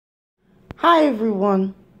Hi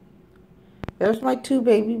everyone, there's my two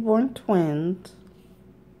baby born twins,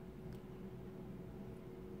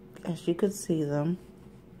 as you can see them,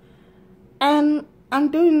 and I'm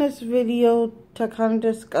doing this video to kind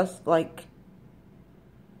of discuss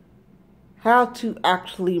how to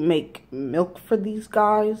actually make milk for these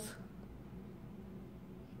guys.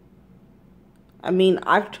 I mean,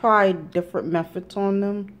 I've tried different methods on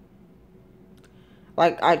them.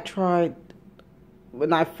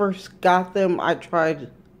 When I first got them, I tried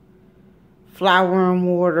flour and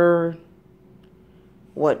water,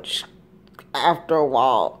 which after a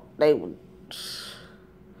while, they would,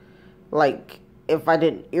 if I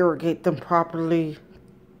didn't irrigate them properly,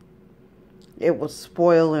 it would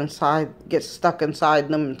spoil inside, get stuck inside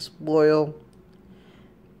them and spoil.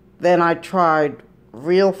 Then I tried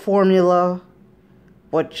real formula,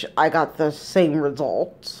 which I got the same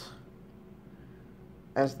results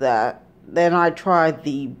as that. Then I tried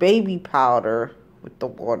the baby powder with the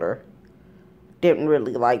water. Didn't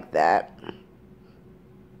really like that.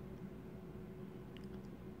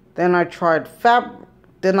 Then I tried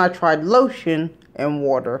lotion and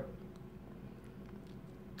water,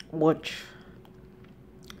 which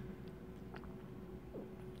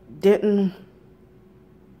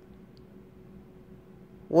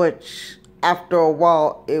after a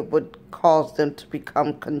while it would cause them to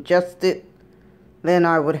become congested. Then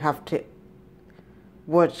I would have to,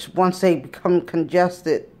 once they become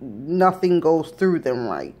congested, nothing goes through them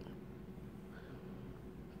right.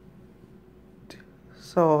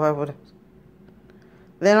 So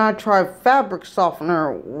then I tried fabric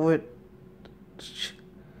softener, which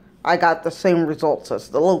I got the same results as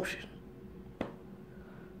the lotion.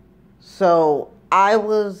 So I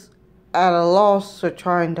was at a loss for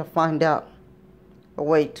trying to find out a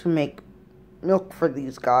way to make milk for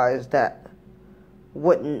these guys that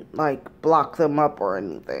wouldn't block them up or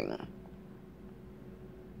anything.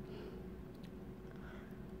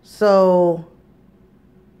 So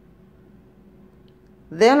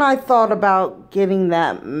then I thought about getting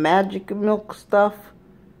that magic milk stuff,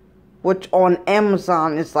 which on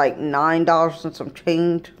Amazon is like $9 and some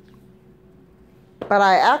change. But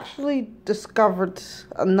I actually discovered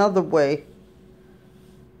another way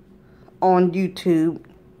on YouTube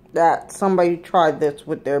that somebody tried this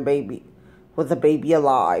with their baby, with a Baby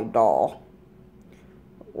Alive doll.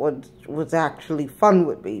 Was actually fun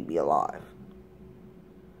with Baby Alive,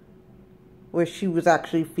 where she was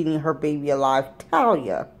actually feeding her Baby Alive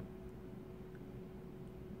Talia.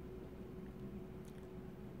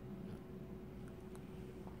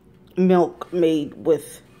 Milk made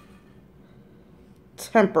with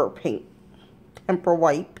temper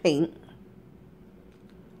white paint.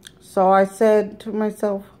 So I said to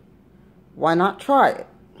myself, why not try it?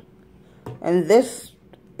 And this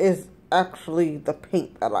is actually the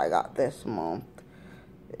paint that I got this month.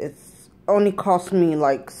 It's only cost me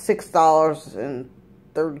like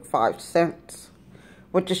 $6.35,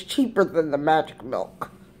 which is cheaper than the magic milk.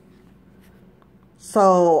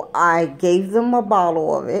 So I gave them a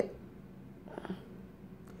bottle of it.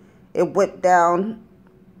 It went down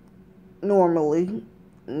normally,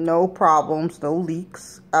 no problems, no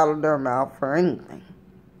leaks out of their mouth or anything.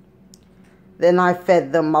 Then I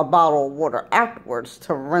fed them a bottle of water afterwards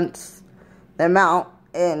to rinse them out,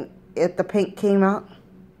 and the paint came out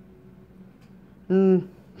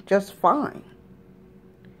just fine.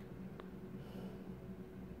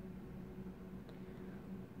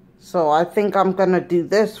 So I think I'm going to do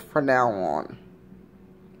this from now on.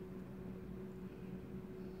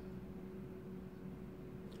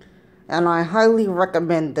 And I highly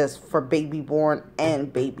recommend this for Baby Born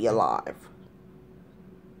and Baby Alive.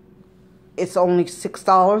 It's only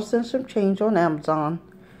 $6 and some change on Amazon.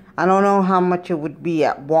 I don't know how much it would be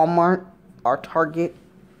at Walmart or Target.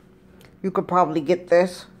 You could probably get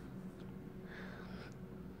this.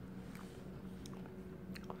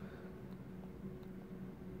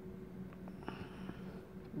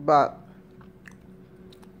 But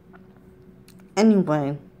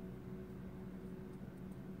anyway,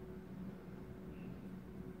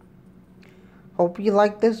 hope you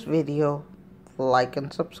like this video. Like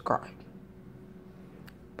and subscribe.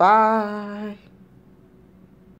 Bye.